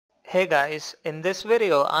Hey guys, in this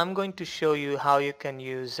video I'm going to show you how you can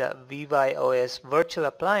use VyOS Virtual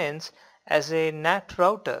Appliance as a NAT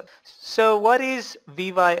router. So what is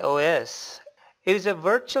VyOS? It is a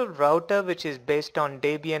virtual router which is based on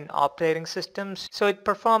Debian operating systems. So it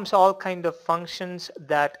performs all kind of functions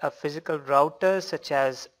that a physical router such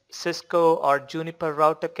as Cisco or Juniper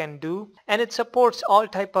router can do, and it supports all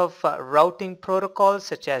type of routing protocols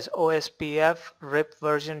such as OSPF, RIP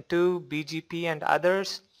version 2, BGP and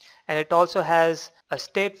others. And it also has a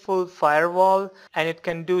stateful firewall, and it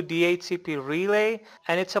can do DHCP relay,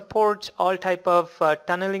 and it supports all type of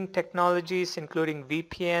tunneling technologies including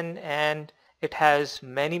VPN, and it has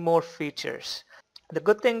many more features. The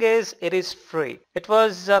good thing is it is free. It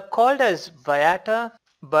was called as Vyatta,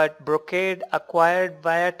 but Brocade acquired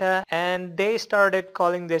Vyatta and they started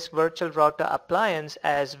calling this virtual router appliance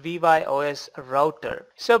as VyOS router.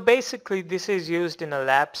 So basically this is used in a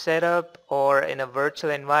lab setup or in a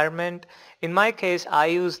virtual environment. In my case, I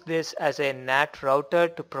use this as a NAT router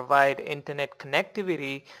to provide internet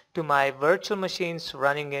connectivity to my virtual machines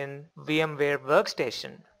running in VMware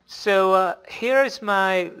Workstation. So here is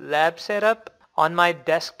my lab setup. On my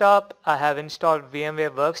desktop, I have installed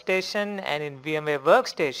VMware Workstation, and in VMware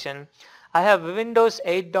Workstation, I have Windows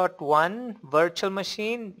 8.1 virtual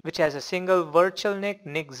machine which has a single virtual NIC,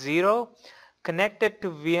 NIC 0, connected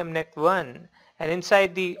to VMnet 1. And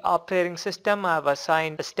inside the operating system, I have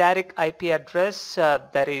assigned a static IP address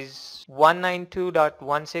that is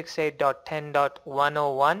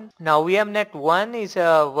 192.168.10.101. Now VMnet 1 is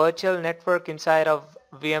a virtual network inside of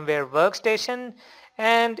VMware Workstation,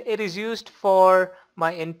 and it is used for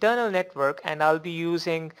my internal network, and I'll be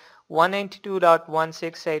using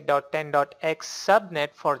 192.168.10.x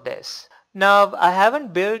subnet for this. Now I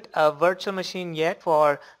haven't built a virtual machine yet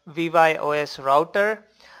for VyOS router,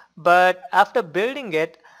 but after building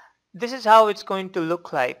it, this is how it's going to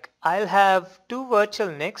look like. I'll have two virtual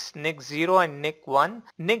NICs, NIC 0 and NIC 1.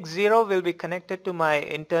 NIC 0 will be connected to my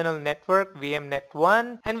internal network, VMnet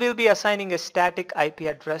 1, and we'll be assigning a static IP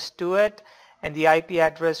address to it. And the IP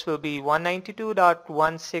address will be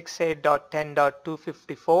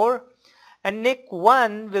 192.168.10.254, and NIC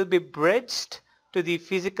 1 will be bridged to the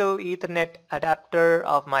physical Ethernet adapter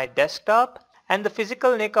of my desktop, and the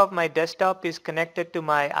physical NIC of my desktop is connected to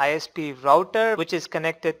my ISP router which is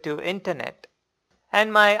connected to internet.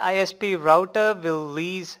 And my ISP router will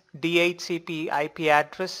lease DHCP IP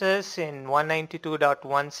addresses in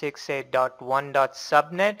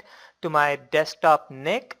 192.168.1.subnet to my desktop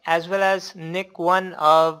NIC as well as NIC 1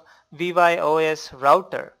 of VyOS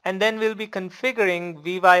router. And then we'll be configuring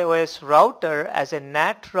VyOS router as a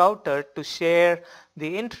NAT router to share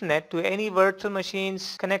the internet to any virtual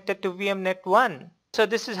machines connected to VMnet 1. So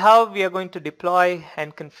this is how we are going to deploy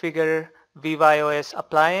and configure VyOS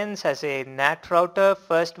appliance as a NAT router.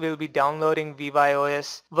 First we'll be downloading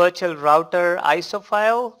VyOS virtual router ISO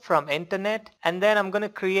file from internet, and then I'm going to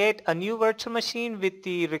create a new virtual machine with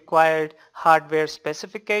the required hardware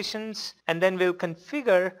specifications, and then we'll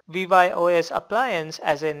configure VyOS appliance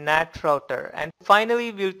as a NAT router, and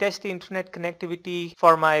finally we'll test the internet connectivity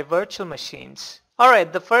for my virtual machines.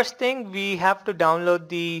 Alright, the first thing, we have to download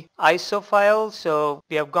the ISO file. So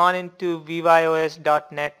we have gone into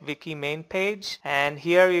vyos.net wiki main page, and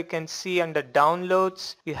here you can see under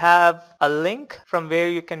downloads you have a link from where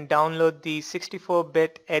you can download the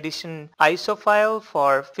 64-bit edition ISO file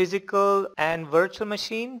for physical and virtual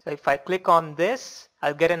machine. So if I click on this,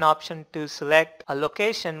 I'll get an option to select a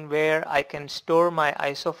location where I can store my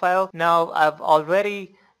ISO file. Now I've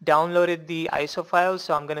already downloaded the ISO file,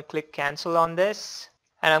 so I'm going to click cancel on this,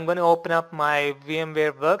 and I'm going to open up my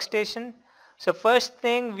VMware Workstation. So first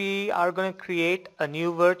thing, we are going to create a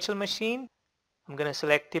new virtual machine. I'm going to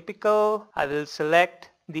select typical. I will select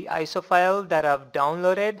the ISO file that I've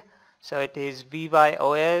downloaded. So it is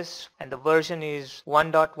VyOS and the version is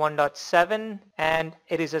 1.1.7 and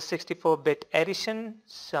it is a 64-bit edition.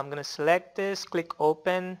 So I'm going to select this, click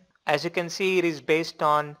open. As you can see, it is based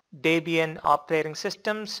on Debian operating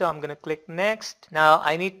system, so I'm going to click next. Now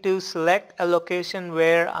I need to select a location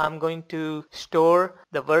where I'm going to store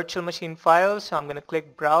the virtual machine file, so I'm going to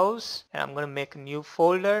click browse and I'm going to make a new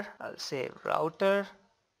folder. I'll say router,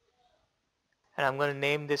 and I'm going to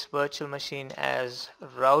name this virtual machine as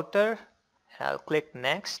router, and I'll click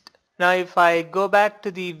next. Now if I go back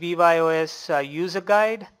to the VyOS user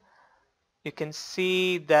guide, you can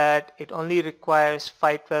see that it only requires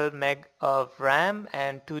 512 meg of RAM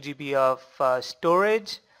and 2 GB of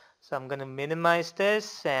storage. So I'm going to minimize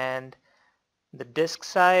this, and the disk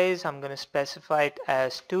size I'm going to specify it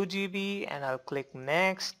as 2 GB, and I'll click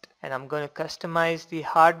next, and I'm going to customize the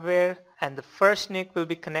hardware And the first NIC will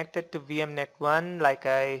be connected to VMnet 1 like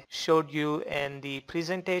I showed you in the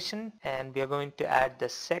presentation, and we are going to add the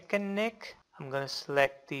second NIC. I'm going to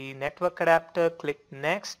select the network adapter, click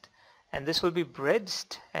next, and this will be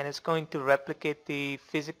bridged and it's going to replicate the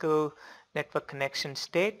physical network connection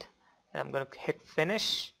state, and I'm going to hit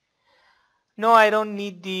finish. No, I don't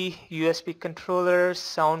need the USB controller,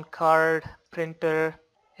 sound card, printer,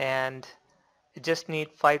 and I just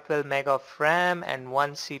need 512 meg of RAM and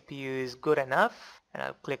one CPU is good enough. And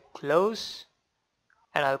I'll click close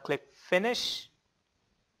and I'll click finish.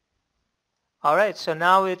 Alright, so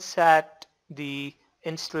now it's at the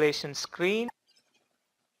installation screen.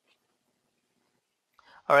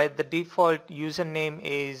 Alright, the default username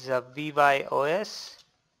is VyOS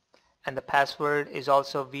and the password is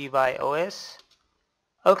also VyOS.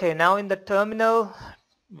 Okay, now in the terminal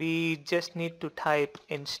we just need to type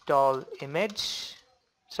install image.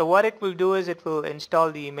 So what it will do is it will install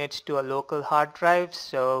the image to a local hard drive.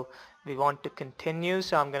 So we want to continue,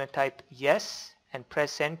 so I'm going to type yes and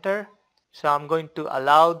press enter. So I'm going to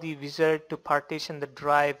allow the wizard to partition the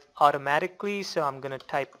drive automatically, so I'm going to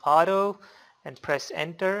type auto and press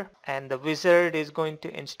enter, and the wizard is going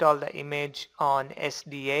to install the image on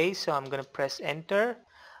SDA, so I'm going to press enter.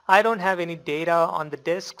 I don't have any data on the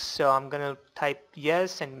disk, so I'm going to type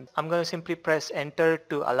yes, and I'm going to simply press enter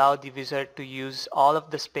to allow the wizard to use all of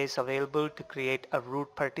the space available to create a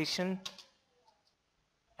root partition.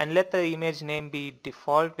 And let the image name be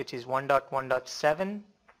default, which is 1.1.7.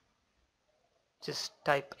 Just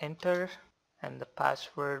type enter and the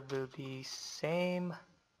password will be same.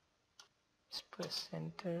 Just press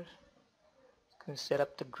enter. You can set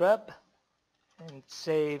up the grub and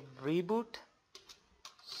say reboot.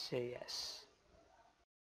 Say yes.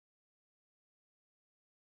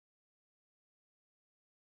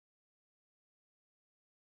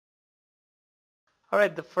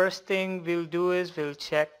 Alright, the first thing we'll do is we'll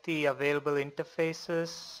check the available interfaces.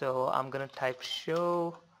 So I'm going to type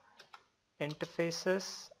show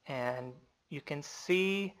interfaces, and you can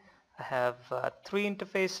see I have 3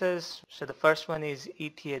 interfaces. So the first one is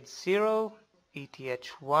ETH0,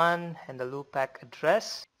 ETH1, and the loopback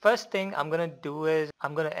address. First thing I'm going to do is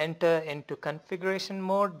I'm going to enter into configuration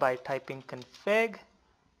mode by typing config,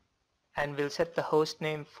 and we'll set the host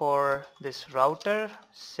name for this router,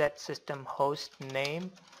 set system host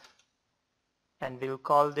name, and we'll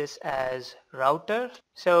call this as router.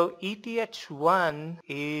 So ETH1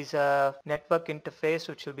 is a network interface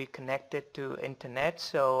which will be connected to internet.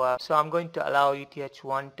 So I'm going to allow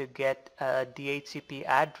ETH1 to get a DHCP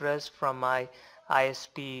address from my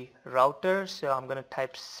ISP router. So I'm going to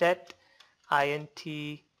type set int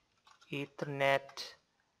ethernet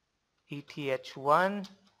ETH1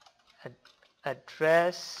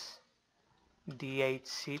 address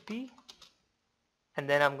DHCP. And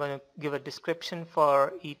then I'm going to give a description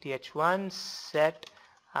for ETH1, set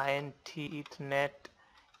int ethernet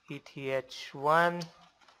ETH1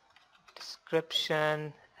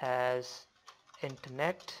 description as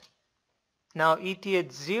internet. Now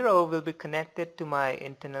ETH0 will be connected to my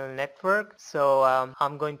internal network, so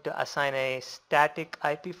I'm going to assign a static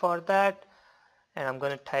IP for that, and I'm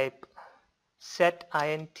going to type set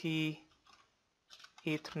int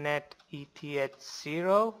ethernet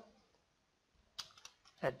ETH0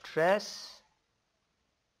 address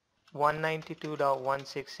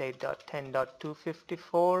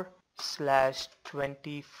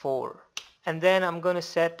 192.168.10.254/24, and then I'm going to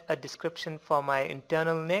set a description for my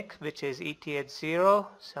internal NIC, which is ETH0.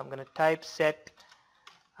 So I'm going to type set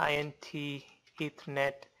int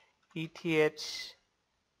ethernet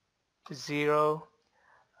ETH0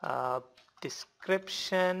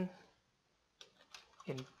 description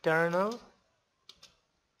internal.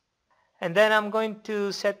 And then I'm going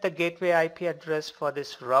to set the gateway IP address for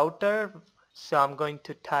this router. So I'm going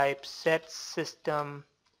to type set system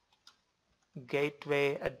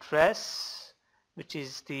gateway address, which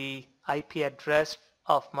is the IP address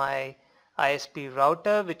of my ISP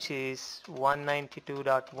router, which is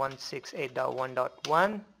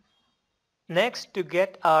 192.168.1.1. Next, to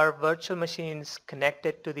get our virtual machines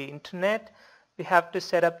connected to the internet, we have to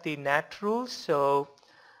set up the NAT rules. So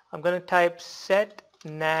I'm going to type set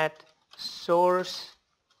NAT source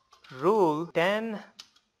rule 10,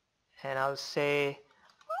 and I'll say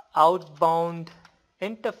outbound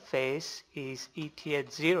interface is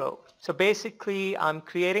ETH0. So basically I'm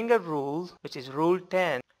creating a rule which is rule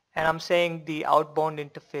 10, and I'm saying the outbound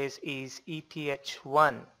interface is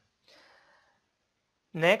ETH1.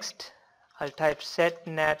 Next I'll type set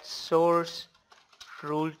NAT source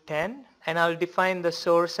rule 10, and I'll define the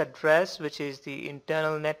source address, which is the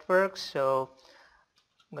internal network. So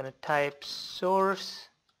I'm going to type source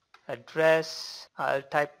address. I'll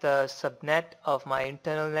type the subnet of my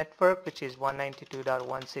internal network, which is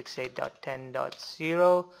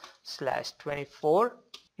 192.168.10.0/24.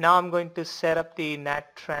 Now I'm going to set up the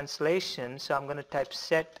NAT translation. So I'm going to type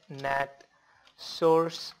set NAT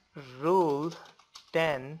source rule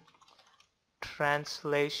 10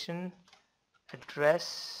 translation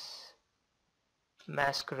address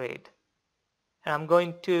masquerade. And I'm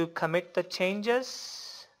going to commit the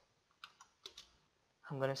changes.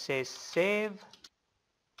 I'm going to say save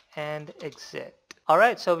and exit.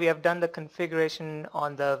 Alright, so we have done the configuration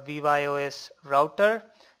on the VyOS router.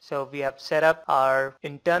 So we have set up our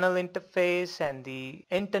internal interface and the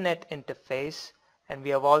internet interface, and we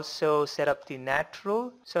have also set up the NAT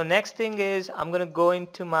rule. So next thing is I'm going to go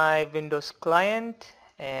into my Windows client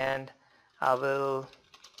and I will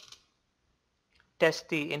test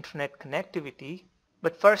the internet connectivity.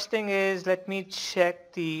 But first thing is, let me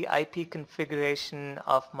check the IP configuration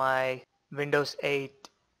of my Windows 8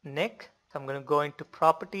 NIC. So I'm going to go into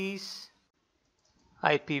properties,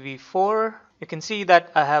 IPv4. You can see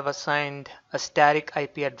that I have assigned a static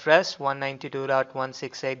IP address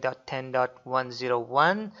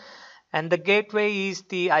 192.168.10.101, and the gateway is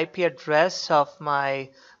the IP address of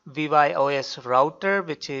my VyOS router,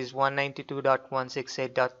 which is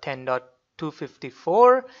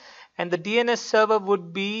 192.168.10.254, and the DNS server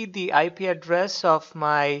would be the IP address of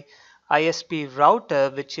my ISP router,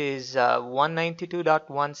 which is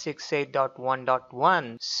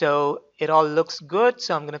 192.168.1.1. So it all looks good.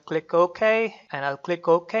 So I'm going to click OK, and I'll click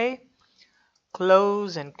OK,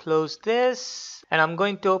 close and close this. And I'm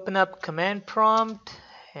going to open up command prompt,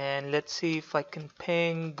 and let's see if I can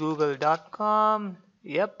ping google.com.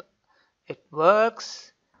 Yep, it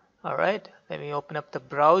works. All right, let me open up the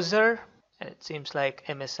browser, and it seems like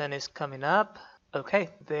MSN is coming up. Okay,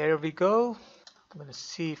 there we go. I'm going to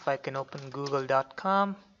see if I can open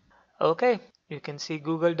google.com. Okay, you can see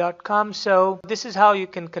google.com. So this is how you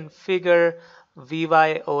can configure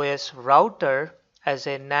VyOS router as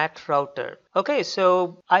a NAT router. Okay,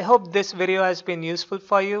 so I hope this video has been useful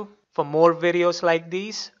for you. For more videos like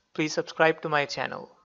these, please subscribe to my channel.